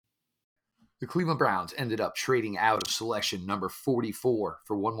The Cleveland Browns ended up trading out of selection number 44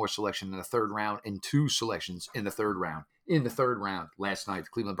 for one more selection in the third round and two selections in the third round. In the third round last night, the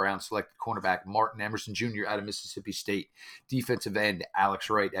Cleveland Browns selected cornerback Martin Emerson Jr. out of Mississippi State, defensive end Alex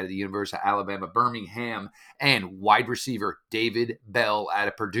Wright out of the University of Alabama, Birmingham, and wide receiver David Bell out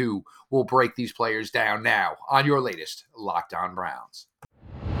of Purdue. We'll break these players down now on your latest Locked On Browns.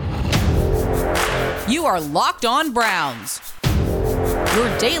 You are Locked On Browns,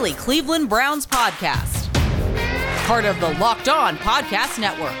 your daily Cleveland Browns podcast. Part of the Locked On Podcast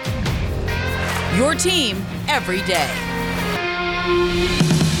Network. Your team every day.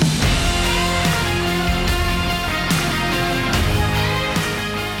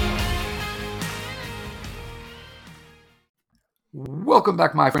 Welcome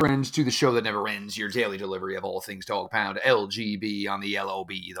back, my friends, to the show that never ends, your daily delivery of all things Dog Pound, LGB on the LOB,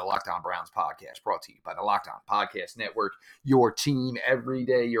 the Locked On Browns podcast, brought to you by the Locked On Podcast Network, your team every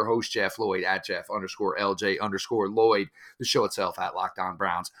day. Your host, Jeff Lloyd, at Jeff_LJ_Lloyd. The show itself at Locked On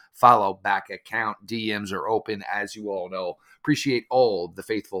Browns. Follow back account. DMs are open, as you all know. Appreciate all the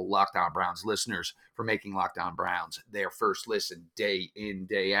faithful Locked On Browns listeners for making Locked On Browns their first listen day in,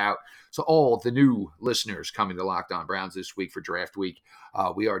 day out. So all the new listeners coming to Locked On Browns this week for draft week,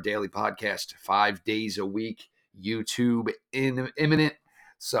 we are a daily podcast 5 days a week, YouTube imminent.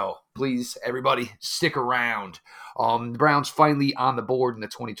 So please, everybody, stick around. The Browns finally on the board in the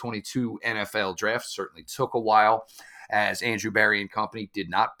 2022 NFL draft. Certainly took a while, as Andrew Berry and company did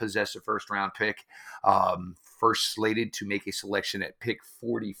not possess a first-round pick. First slated to make a selection at pick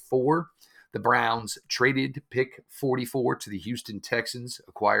 44. The Browns traded pick 44 to the Houston Texans,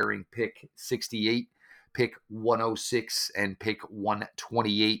 acquiring pick 68, pick 106, and pick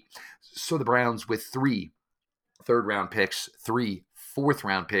 128. So the Browns with 3 third-round picks, 3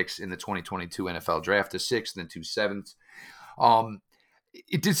 fourth-round picks in the 2022 NFL draft, a 6th and 2 7ths.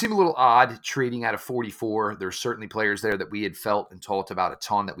 It did seem a little odd trading out of 44. There's certainly players there that we had felt and talked about a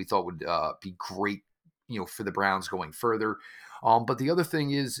ton that we thought would be great, for the Browns going further. But the other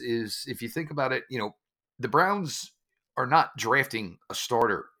thing is if you think about it, the Browns are not drafting a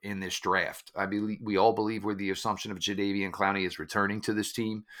starter in this draft. I believe we all believe with the assumption of Jadeveon Clowney is returning to this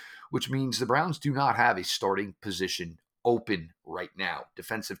team, which means the Browns do not have a starting position open right now.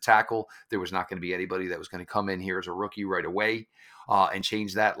 Defensive tackle, there was not going to be anybody that was going to come in here as a rookie right away and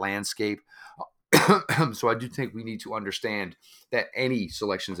change that landscape. So I do think we need to understand that any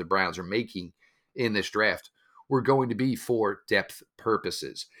selections the Browns are making in this draft were going to be for depth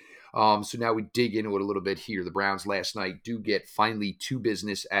purposes. So now we dig into it a little bit here. The Browns last night do get finally to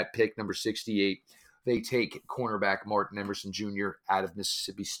business at pick number 68. They take cornerback Martin Emerson Jr. out of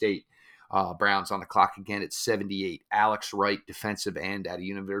Mississippi State. Browns on the clock again at 78. Alex Wright, defensive end at the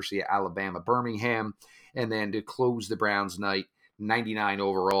University of Alabama, Birmingham. And then to close the Browns night, 99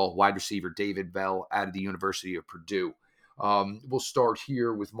 overall, wide receiver David Bell out of the University of Purdue. We'll start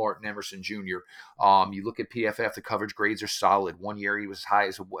here with Martin Emerson Jr. You look at PFF, the coverage grades are solid. 1 year he was as high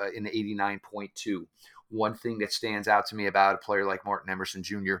as in 89.2. One thing that stands out to me about a player like Martin Emerson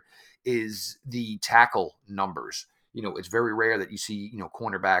Jr. is the tackle numbers. It's very rare that you see,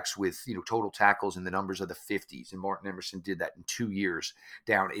 cornerbacks with, total tackles in the numbers of the 50s. And Martin Emerson did that in 2 years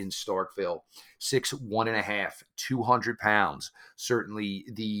down in Starkville. 6'1.5", 200 pounds. Certainly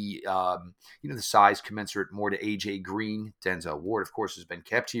the size commensurate more to A.J. Green. Denzel Ward, of course, has been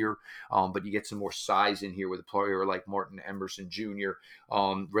kept here. But you get some more size in here with a player like Martin Emerson Jr.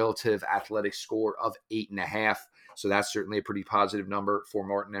 Relative athletic score of 8.5. So that's certainly a pretty positive number for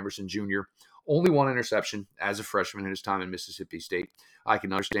Martin Emerson Jr. Only one interception as a freshman in his time in Mississippi State. I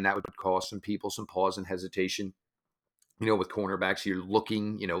can understand that would cause some people some pause and hesitation. With cornerbacks, you're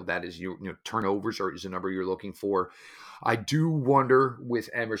looking, that is your turnovers or is a number you're looking for. I do wonder with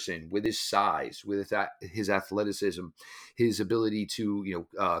Emerson, with his size, with his athleticism, his ability to,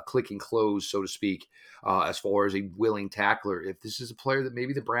 click and close, so to speak, as far as a willing tackler, if this is a player that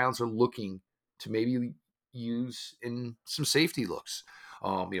maybe the Browns are looking to maybe use in some safety looks.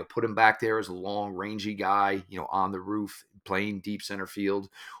 Put him back there as a long, rangy guy, on the roof, playing deep center field,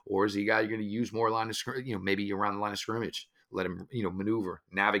 or is he a guy you're going to use more line of scrimmage, maybe around the line of scrimmage, let him, maneuver,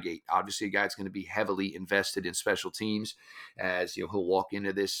 navigate. Obviously, a guy that's going to be heavily invested in special teams, as he'll walk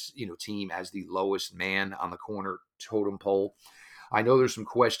into this, team as the lowest man on the corner totem pole. I know there's some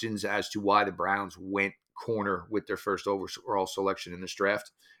questions as to why the Browns went corner with their first overall selection in this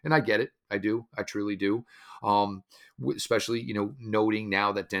draft. And I get it. I do. I truly do. Especially, noting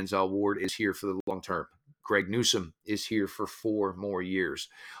now that Denzel Ward is here for the long term. Greg Newsome is here for 4 more years.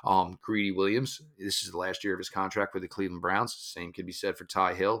 Greedy Williams, this is the last year of his contract with the Cleveland Browns. Same can be said for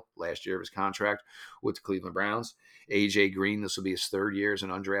Ty Hill, last year of his contract with the Cleveland Browns. A.J. Green, this will be his 3rd year as an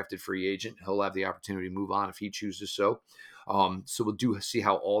undrafted free agent. He'll have the opportunity to move on if he chooses so. So we'll see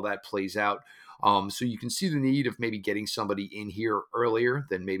how all that plays out. So you can see the need of maybe getting somebody in here earlier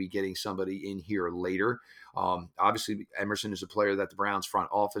than maybe getting somebody in here later. Obviously, Emerson is a player that the Browns front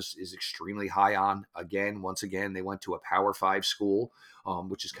office is extremely high on. Once again, they went to a Power 5 school,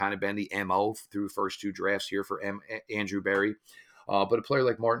 which has kind of been the MO through first 2 drafts here for Andrew Berry. But a player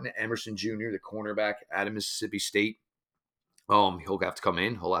like Martin Emerson Jr., the cornerback out of Mississippi State, he'll have to come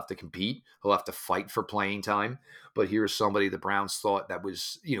in. He'll have to compete. He'll have to fight for playing time. But here's somebody the Browns thought that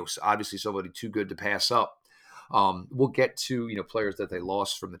was, obviously somebody too good to pass up. We'll get to, players that they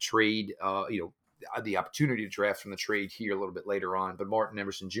lost from the trade, the opportunity to draft from the trade here a little bit later on. But Martin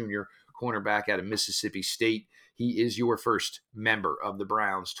Emerson Jr., cornerback out of Mississippi State, he is your first member of the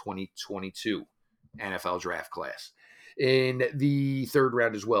Browns 2022 NFL draft class. In the 3rd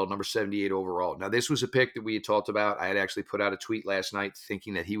round as well, number 78 overall. Now, this was a pick that we had talked about. I had actually put out a tweet last night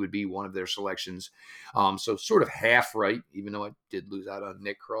thinking that he would be one of their selections. So sort of half right, even though I did lose out on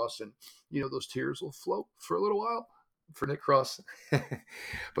Nick Cross. And, those tears will float for a little while for Nick Cross.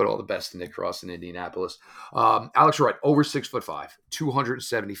 But all the best to Nick Cross in Indianapolis. Alex Wright, over 6'5",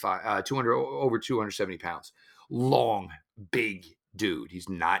 270 pounds. Long, big dude. He's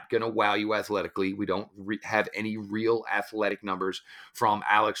not going to wow you athletically. We don't have any real athletic numbers from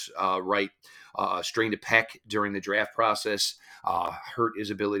Alex Wright. Strained a pec during the draft process, hurt his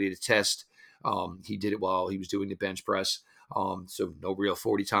ability to test. He did it while he was doing the bench press. So no real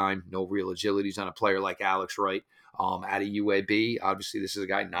 40 time, no real agilities on a player like Alex Wright. Out of UAB, obviously this is a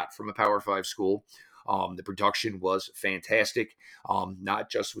guy not from a Power 5 school. The production was fantastic,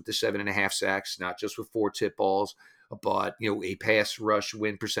 not just with the 7.5 sacks, not just with 4 tip balls, but, a pass rush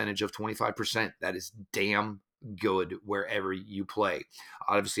win percentage of 25%. That is damn good wherever you play.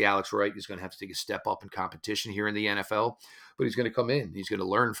 Obviously, Alex Wright is going to have to take a step up in competition here in the NFL, but he's going to come in. He's going to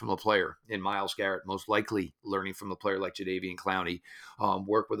learn from a player in Myles Garrett, most likely learning from a player like Jadeveon Clowney,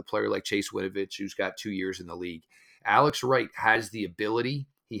 work with a player like Chase Winovich, who's got 2 years in the league. Alex Wright has the ability.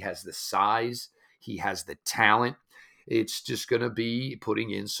 He has the size. He has the talent. It's just going to be putting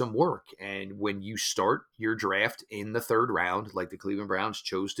in some work. And when you start your draft in the 3rd round, like the Cleveland Browns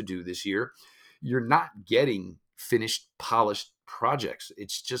chose to do this year, you're not getting finished, polished projects.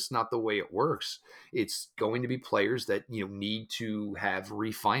 It's just not the way it works. It's going to be players that, need to have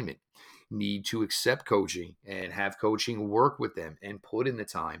refinement, need to accept coaching and have coaching work with them and put in the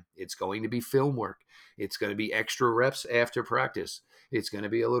time. It's going to be film work. It's going to be extra reps after practice. It's going to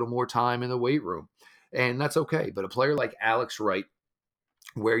be a little more time in the weight room. And that's okay. But a player like Alex Wright,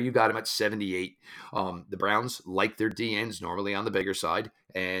 where you got him at 78, the Browns like their DNs normally on the bigger side.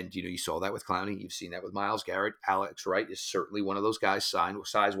 And, you saw that with Clowney. You've seen that with Myles Garrett. Alex Wright is certainly one of those guys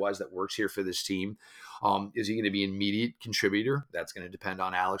size-wise that works here for this team. Is he going to be an immediate contributor? That's going to depend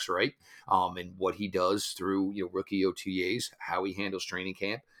on Alex Wright and what he does through rookie OTAs, how he handles training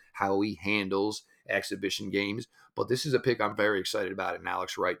camp, how he handles exhibition games. But this is a pick I'm very excited about in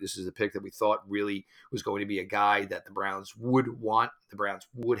Alex Wright. This is a pick that we thought really was going to be a guy that the Browns would want, the Browns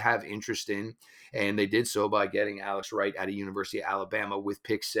would have interest in, and they did so by getting Alex Wright out of University of Alabama with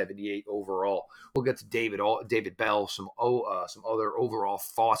pick 78 overall. We'll get to David Bell, some other overall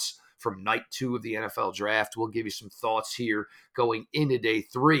thoughts from night 2 of the NFL draft. We'll give you some thoughts here going into day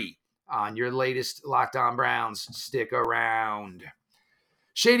 3 on your latest Locked On Browns. Stick around.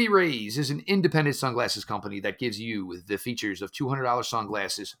 Shady Rays is an independent sunglasses company that gives you the features of $200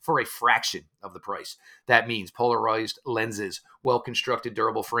 sunglasses for a fraction of the price. That means polarized lenses, well-constructed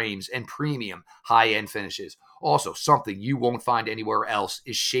durable frames, and premium high-end finishes. Also, something you won't find anywhere else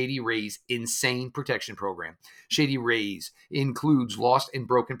is Shady Rays' insane protection program. Shady Rays includes lost and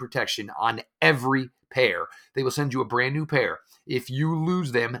broken protection on every pair. They will send you a brand new pair if you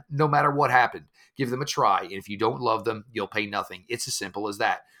lose them, no matter what happened. Give them a try, and if you don't love them, you'll pay nothing. It's as simple as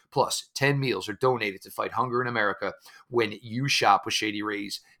that. Plus, 10 meals are donated to fight hunger in America when you shop with Shady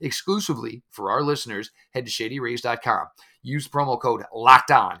Rays. Exclusively for our listeners, head to ShadyRays.com. Use promo code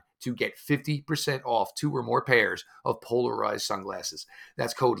LOCKEDON to get 50% off 2 or more pairs of polarized sunglasses.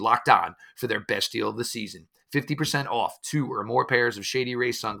 That's code LOCKEDON for their best deal of the season. 50% off 2 or more pairs of Shady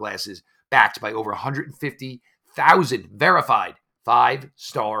Rays sunglasses, backed by over 150,000 verified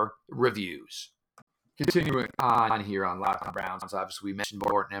 5-star reviews. Continuing on here on Locked On Browns, obviously we mentioned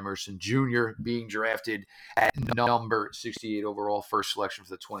Martin Emerson Jr. being drafted at number 68 overall, first selection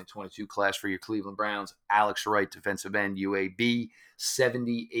for the 2022 class for your Cleveland Browns. Alex Wright, defensive end, UAB,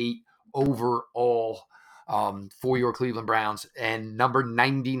 78 overall. for your Cleveland Browns. And number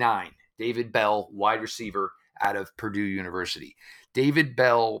 99, David Bell, wide receiver out of Purdue University. David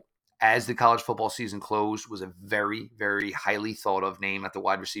Bell, as the college football season closed, was a very, very highly thought of name at the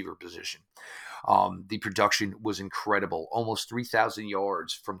wide receiver position. The production was incredible. Almost 3,000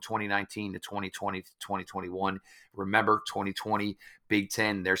 yards from 2019 to 2020 to 2021. Remember, 2020, Big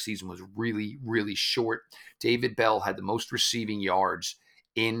Ten, their season was really, really short. David Bell had the most receiving yards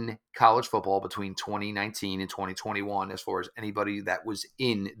in college football between 2019 and 2021 as far as anybody that was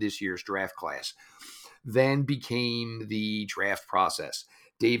in this year's draft class. Then became the draft process.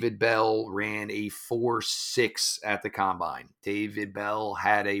 David Bell ran a 4.6 at the combine. David Bell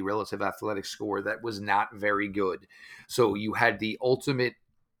had a relative athletic score that was not very good. So you had the ultimate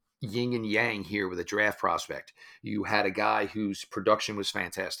yin and yang here with a draft prospect. You had a guy whose production was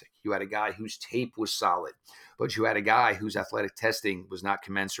fantastic. You had a guy whose tape was solid, but you had a guy whose athletic testing was not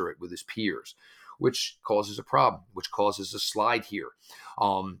commensurate with his peers, which causes a problem, which causes a slide here.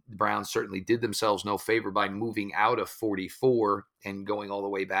 The Browns certainly did themselves no favor by moving out of 44 and going all the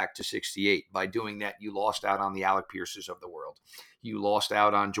way back to 68. By doing that, you lost out on the Alec Pierces of the world. You lost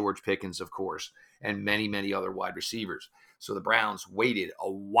out on George Pickens, of course, and many, many other wide receivers. So the Browns waited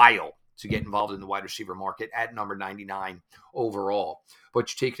a while to get involved in the wide receiver market at number 99 overall. But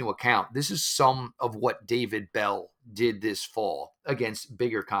you take into account, this is some of what David Bell did this fall against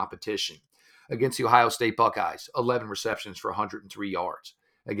bigger competition. Against the Ohio State Buckeyes, 11 receptions for 103 yards.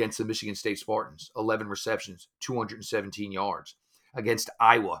 Against the Michigan State Spartans, 11 receptions, 217 yards. Against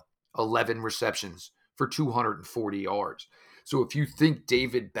Iowa, 11 receptions for 240 yards. So if you think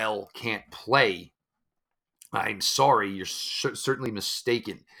David Bell can't play, I'm sorry, you're certainly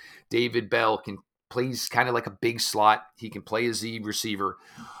mistaken. David Bell plays kind of like a big slot. He can play a Z receiver.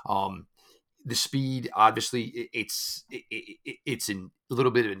 The speed, obviously, it's a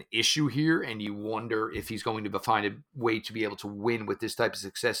little bit of an issue here, and you wonder if he's going to find a way to be able to win with this type of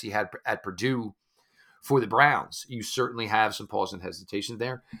success he had at Purdue for the Browns. You certainly have some pause and hesitation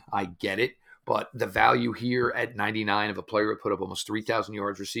there. I get it. But the value here at 99 of a player who put up almost 3,000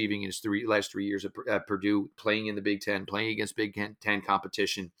 yards receiving in his last 3 years at Purdue, playing in the Big Ten, playing against Big Ten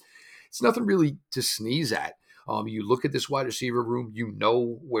competition, it's nothing really to sneeze at. You look at this wide receiver room, you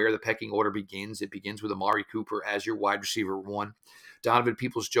know where the pecking order begins. It begins with Amari Cooper as your wide receiver one. Donovan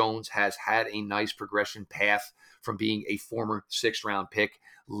Peoples-Jones has had a nice progression path from being a former 6th-round pick,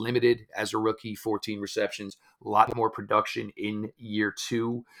 limited as a rookie, 14 receptions, a lot more production in year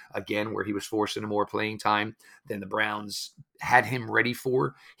 2, again, where he was forced into more playing time than the Browns had him ready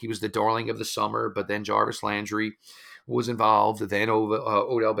for. He was the darling of the summer, but then Jarvis Landry was involved. Then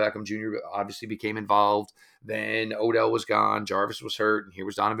Odell Beckham Jr. obviously became involved. Then Odell was gone. Jarvis was hurt. And here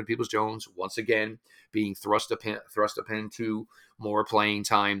was Donovan Peoples-Jones once again being thrust up into more playing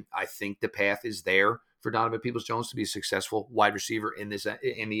time. I think the path is there for Donovan Peoples-Jones to be a successful wide receiver in the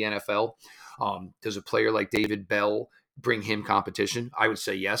NFL. Does a player like David Bell bring him competition? I would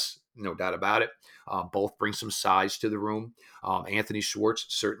say yes, no doubt about it. Both bring some size to the room. Anthony Schwartz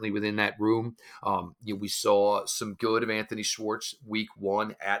certainly within that room. We saw some good of Anthony Schwartz week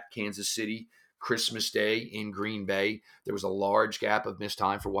 1 at Kansas City. Christmas Day in Green Bay, there was a large gap of missed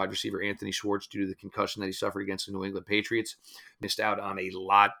time for wide receiver Anthony Schwartz due to the concussion that he suffered against the New England Patriots. Missed out on a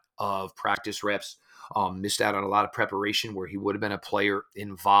lot of practice reps. Missed out on a lot of preparation where he would have been a player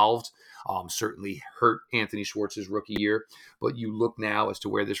involved. Certainly hurt Anthony Schwartz's rookie year. But you look now as to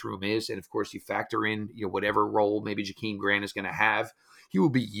where this room is, and of course you factor in whatever role maybe Jakeem Grant is going to have. He will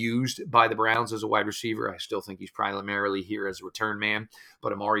be used by the Browns as a wide receiver. I still think he's primarily here as a return man.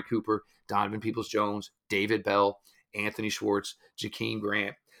 But Amari Cooper, Donovan Peoples-Jones, David Bell, Anthony Schwartz, Jakeem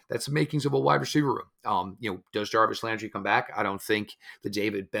Grant, that's the makings of a wide receiver room. Does Jarvis Landry come back? I don't think the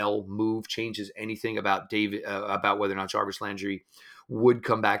David Bell move changes anything about about whether or not Jarvis Landry would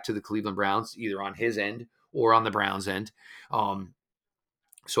come back to the Cleveland Browns, either on his end or on the Browns' end.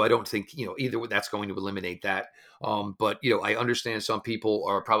 So I don't think, either that's going to eliminate that. But I understand some people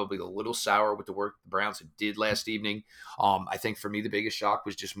are probably a little sour with the work the Browns did last evening. I think for me, the biggest shock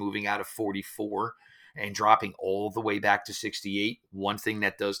was just moving out of 44 and dropping all the way back to 68. One thing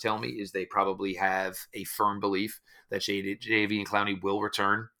that does tell me is they probably have a firm belief that Jadeveon Clowney will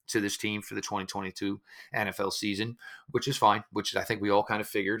return to this team for the 2022 NFL season, which is fine, which I think we all kind of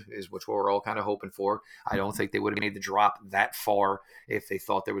figured is what we're all kind of hoping for. I don't think they would have made the drop that far if they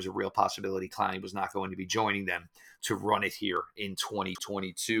thought there was a real possibility Clowney was not going to be joining them to run it here in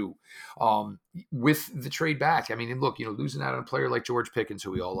 2022. With the trade back, look, losing out on a player like George Pickens,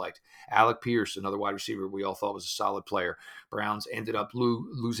 who we all liked, Alec Pierce, another wide receiver we all thought was a solid player. Browns ended up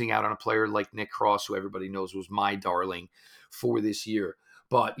losing out on a player like Nick Cross, who everybody knows was my darling for this year.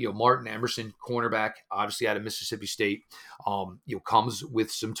 But, Martin Emerson, cornerback, obviously out of Mississippi State, comes with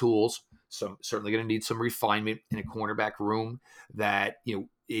some tools. So certainly going to need some refinement in a cornerback room that,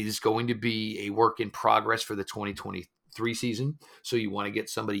 is going to be a work in progress for the 2023 season. So you want to get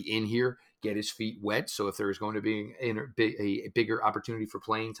somebody in here, get his feet wet. So if there's going to be a bigger opportunity for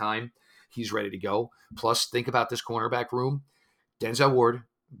playing time, he's ready to go. Plus, think about this cornerback room. Denzel Ward,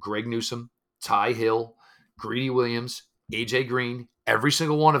 Greg Newsome, Ty Hill, Greedy Williams, AJ Green, every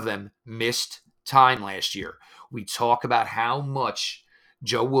single one of them missed time last year. We talk about how much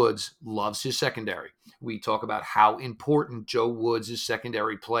Joe Woods loves his secondary. We talk about how important Joe Woods'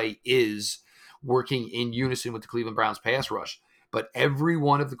 secondary play is working in unison with the Cleveland Browns pass rush. But every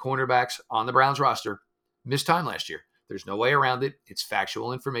one of the cornerbacks on the Browns roster missed time last year. There's no way around it. It's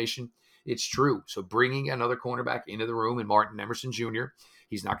factual information. It's true. So bringing another cornerback into the room, and Martin Emerson Jr.,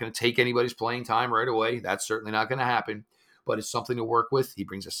 he's not going to take anybody's playing time right away. That's certainly not going to happen, but it's something to work with. He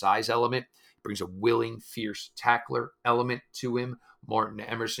brings a size element, brings a willing, fierce tackler element to him. Martin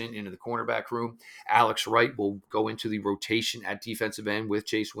Emerson into the cornerback room. Alex Wright will go into the rotation at defensive end with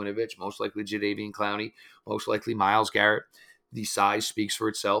Chase Winovich, most likely Jadeveon Clowney, most likely Myles Garrett. The size speaks for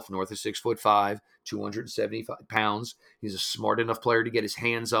itself, north of 6'5", 275 pounds. He's a smart enough player to get his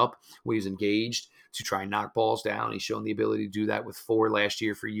hands up when he's engaged to try and knock balls down. He's shown the ability to do that with 4 last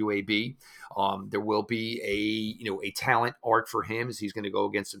year for UAB. There will be a talent arc for him as he's going to go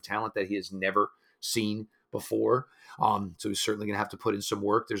against some talent that he has never seen before. So he's certainly going to have to put in some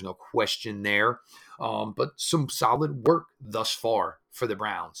work. There's no question there. But some solid work thus far for the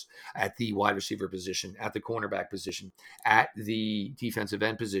Browns at the wide receiver position, at the cornerback position, at the defensive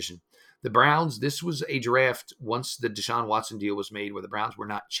end position. The Browns, this was a draft once the Deshaun Watson deal was made where the Browns were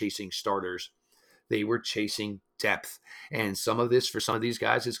not chasing starters. They were chasing depth. And some of this, for some of these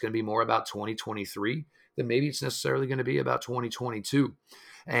guys, it's going to be more about 2023 than maybe it's necessarily going to be about 2022.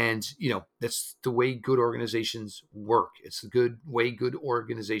 And, that's the way good organizations work. It's the way good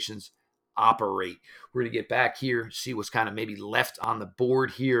organizations operate. We're going to get back here, see what's kind of maybe left on the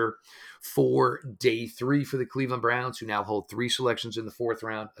board here for day 3 for the Cleveland Browns, who now hold 3 selections in the 4th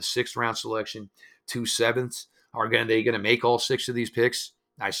round, a 6th round selection, 2 7ths. Are they going to make all 6 of these picks?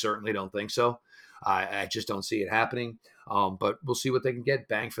 I certainly don't think so. I just don't see it happening. But we'll see what they can get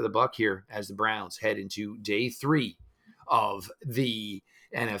bang for the buck here as the Browns head into day 3 of the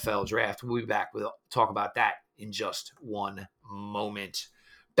NFL draft. We'll be back. We'll talk about that in just one moment.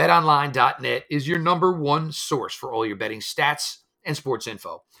 BetOnline.net is your number one source for all your betting stats and sports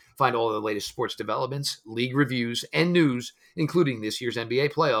info. Find all the latest sports developments, league reviews, and news, including this year's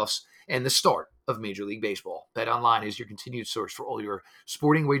NBA playoffs and the start of Major League Baseball. BetOnline is your continued source for all your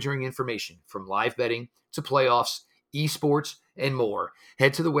sporting wagering information, from live betting to playoffs, esports, and more.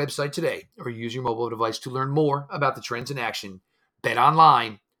 Head to the website today or use your mobile device to learn more about the trends in action.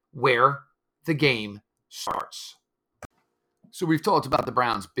 BetOnline, where the game starts. So we've talked about the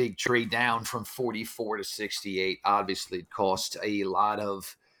Browns' big trade down from 44 to 68. Obviously, it cost a lot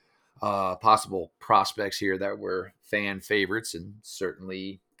of possible prospects here that were fan favorites and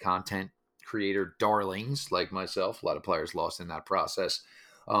certainly content creator darlings like myself. A lot of players lost in that process.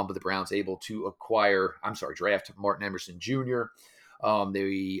 But the Browns able to draft Martin Emerson Jr.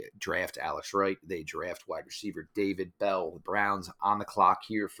 They draft Alex Wright. They draft wide receiver David Bell. The Browns on the clock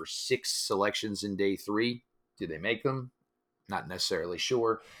here for 6 selections in day 3. Did they make them? Not necessarily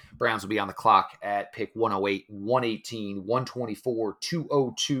sure. Browns will be on the clock at pick 108, 118, 124,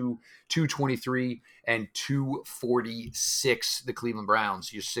 202, 223, and 246. The Cleveland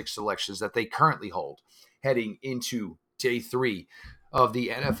Browns, your 6 selections that they currently hold heading into day 3 of the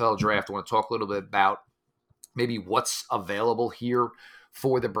NFL draft. I want to talk a little bit about maybe what's available here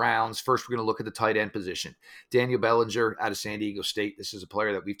for the Browns. First, we're going to look at the tight end position. Daniel Bellinger out of San Diego State. This is a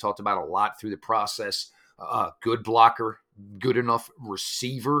player that we've talked about a lot through the process. Good blocker, good enough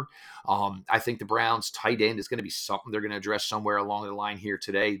receiver. I think the Browns tight end is going to be something they're going to address somewhere along the line here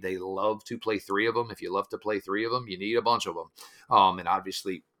today. They love to play 3 of them. If you love to play 3 of them, you need a bunch of them. And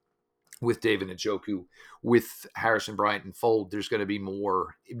obviously, with David Njoku, with Harrison Bryant and Fold, there's going to be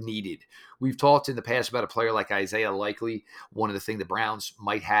more needed. We've talked in the past about a player like Isaiah Likely. One of the things the Browns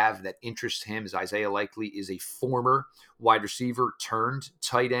might have that interests him is Isaiah Likely is a former wide receiver turned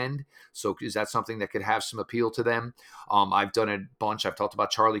tight end. So is that something that could have some appeal to them? I've done a bunch. I've talked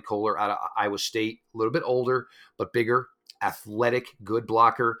about Charlie Kohler out of Iowa State, a little bit older, but bigger. Athletic, good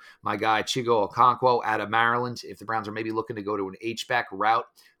blocker. My guy, Chigo Okonkwo out of Maryland. If the Browns are maybe looking to go to an H-back route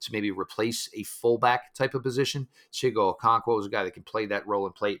to maybe replace a fullback type of position, Chigo Okonkwo is a guy that can play that role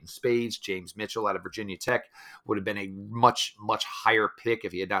and play it in spades. James Mitchell out of Virginia Tech would have been a much, much higher pick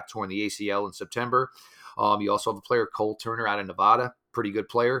if he had not torn the ACL in September. You also have a player, Cole Turner out of Nevada. pretty good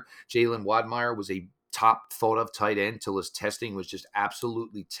player. Jalen Wadmeyer was a top thought of tight end till his testing was just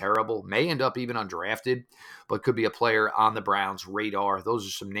absolutely terrible. May end up even undrafted, but could be a player on the Browns' radar. Those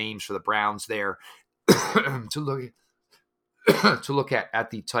are some names for the Browns there to look at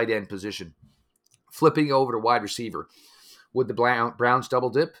the tight end position. Flipping over to wide receiver. Would the Browns double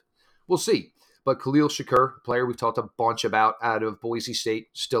dip? We'll see. But Khalil Shakur, a player we've talked a bunch about out of Boise State,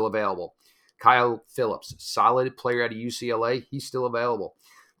 still available. Kyle Phillips, solid player out of UCLA, he's still available.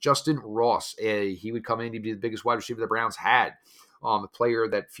 Justin Ross, he would come in to be the biggest wide receiver the Browns had. A player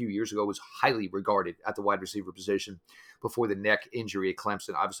that a few years ago was highly regarded at the wide receiver position before the neck injury at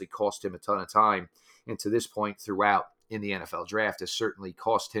Clemson obviously cost him a ton of time. And to this point throughout in the NFL draft has certainly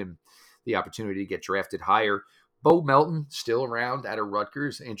cost him the opportunity to get drafted higher. Bo Melton, still around out of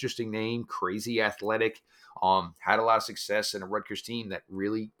Rutgers. Interesting name, crazy athletic. Had a lot of success in a Rutgers team that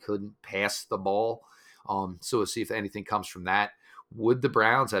really couldn't pass the ball. So we'll see if anything comes from that. Would the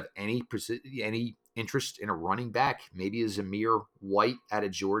Browns have any interest in a running back? Maybe a Zamir White out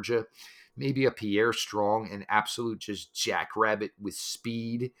of Georgia. Maybe a Pierre Strong, an absolute just jackrabbit with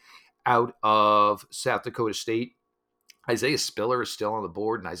speed out of South Dakota State. Isaiah Spiller is still on the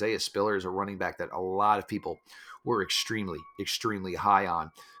board, and Isaiah Spiller is a running back that a lot of people were extremely, extremely high on.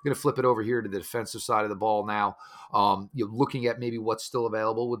 I'm going to flip it over here to the defensive side of the ball now. You're looking at maybe what's still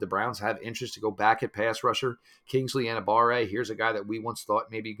available. Would the Browns have interest to go back at pass rusher? Kingsley Enagbare, here's a guy that we once thought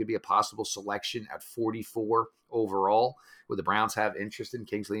maybe could be a possible selection at 44 overall. Would the Browns have interest in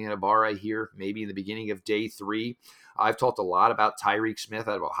Kingsley Enagbare here, maybe in the beginning of day 3? I've talked a lot about Tyreek Smith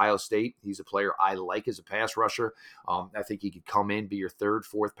out of Ohio State. He's a player I like as a pass rusher. I think he could come in, be your 3rd,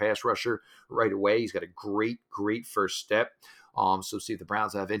 4th pass rusher right away. He's got a great, great first step. So see if the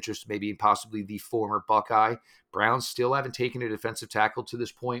Browns have interest, maybe in possibly the former Buckeye. Browns still haven't taken a defensive tackle to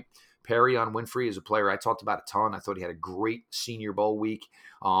this point. Perrion Winfrey is a player I talked about a ton. I thought he had a great Senior Bowl week.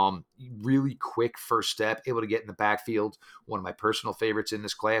 Really quick first step, able to get in the backfield. One of my personal favorites in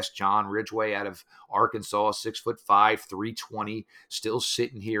this class, John Ridgeway out of Arkansas, 6'5", 320, still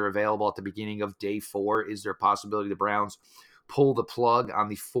sitting here available at the beginning of day 4. Is there a possibility the Browns pull the plug on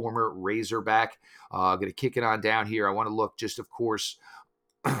the former Razorback? Going to kick it on down here. I want to look just, of course,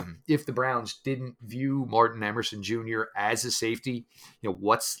 if the Browns didn't view Martin Emerson Jr. as a safety,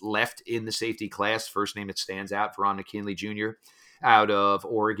 what's left in the safety class? First name that stands out, Verron McKinley Jr. out of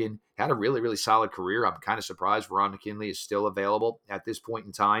Oregon. Had a really, really solid career. I'm kind of surprised Verron McKinley is still available at this point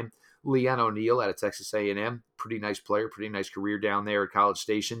in time. Leon O'Neal out of Texas A&M. Pretty nice player, pretty nice career down there at College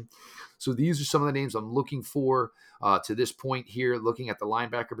Station. So these are some of the names I'm looking for to this point here, looking at the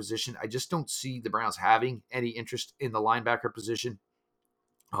linebacker position. I just don't see the Browns having any interest in the linebacker position.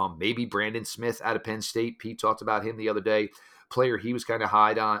 Maybe Brandon Smith out of Penn State. Pete talked about him the other day. Player he was kind of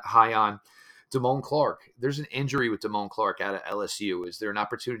high on. Damone Clark. There's an injury with Damone Clark out of LSU. Is there an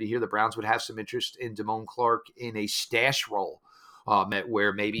opportunity here the Browns would have some interest in Damone Clark in a stash role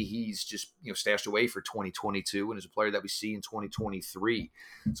where maybe he's just stashed away for 2022 and is a player that we see in 2023?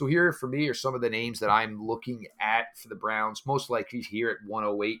 So here for me are some of the names that I'm looking at for the Browns, most likely here at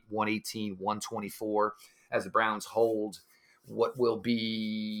 108, 118, 124 as the Browns hold what will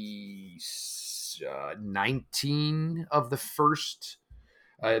be 19 of the first.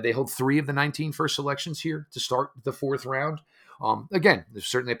 They hold 3 of the 19 first selections here to start the 4th round. Again, there's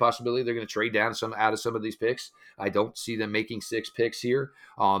certainly a possibility they're going to trade down out of some of these picks. I don't see them making 6 picks here.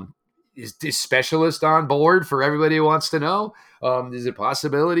 Is this specialist on board for everybody who wants to know? Is it a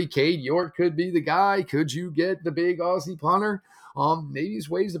possibility Cade York could be the guy? Could you get the big Aussie punter? Maybe there's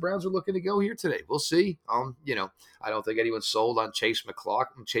ways the Browns are looking to go here today. We'll see. I don't think anyone's sold on Chase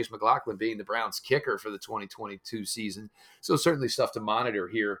McLaughlin being the Browns kicker for the 2022 season. So certainly stuff to monitor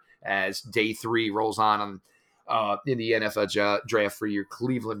here as day 3 rolls on in the NFL draft for your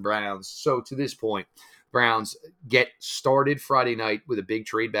Cleveland Browns. So to this point, Browns get started Friday night with a big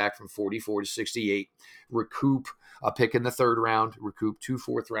trade back from 44 to 68, recoup a pick in the 3rd round, recoup 2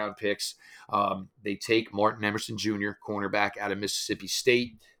 4th-round picks. They take Martin Emerson Jr., cornerback out of Mississippi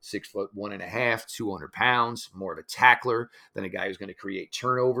State, 6'1.5", 200 pounds, more of a tackler than a guy who's going to create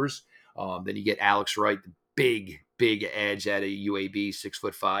turnovers. Then you get Alex Wright, the big edge out of UAB,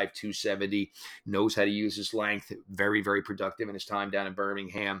 6'5", 270, knows how to use his length, very, very productive in his time down in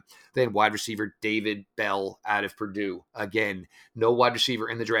Birmingham. Then wide receiver David Bell out of Purdue. Again, no wide receiver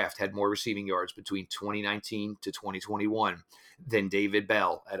in the draft had more receiving yards between 2019 to 2021 than David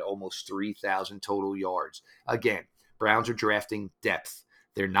Bell at almost 3,000 total yards. Again, Browns are drafting depth.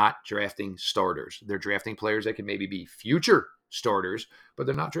 They're not drafting starters. They're drafting players that can maybe be future starters, but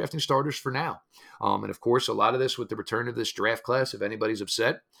they're not drafting starters for now. And of course, a lot of this with the return of this draft class, if anybody's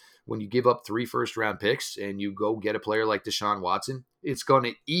upset, when you give up 3 first-round picks and you go get a player like Deshaun Watson, it's going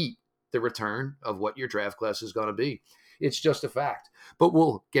to eat the return of what your draft class is going to be. It's just a fact. But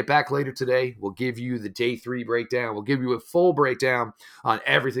we'll get back later today. We'll give you the day 3 breakdown. We'll give you a full breakdown on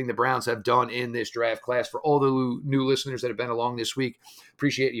everything the Browns have done in this draft class. For all the new listeners that have been along this week,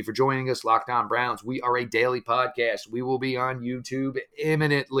 appreciate you for joining us. Locked On Browns. We are a daily podcast. We will be on YouTube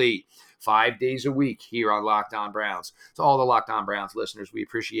imminently, 5 days a week here on Locked On Browns. To all the Locked On Browns listeners, we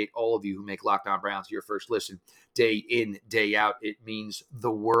appreciate all of you who make Locked On Browns your first listen day in, day out. It means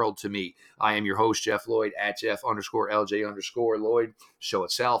the world to me. I am your host, Jeff Lloyd, at Jeff_LJ_Lloyd. Show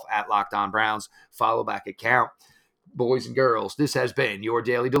itself at Locked On Browns. Follow back account. Boys and girls, this has been your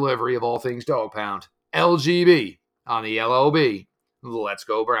daily delivery of all things Dog Pound. LGB on the LOB. Let's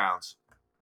go Browns.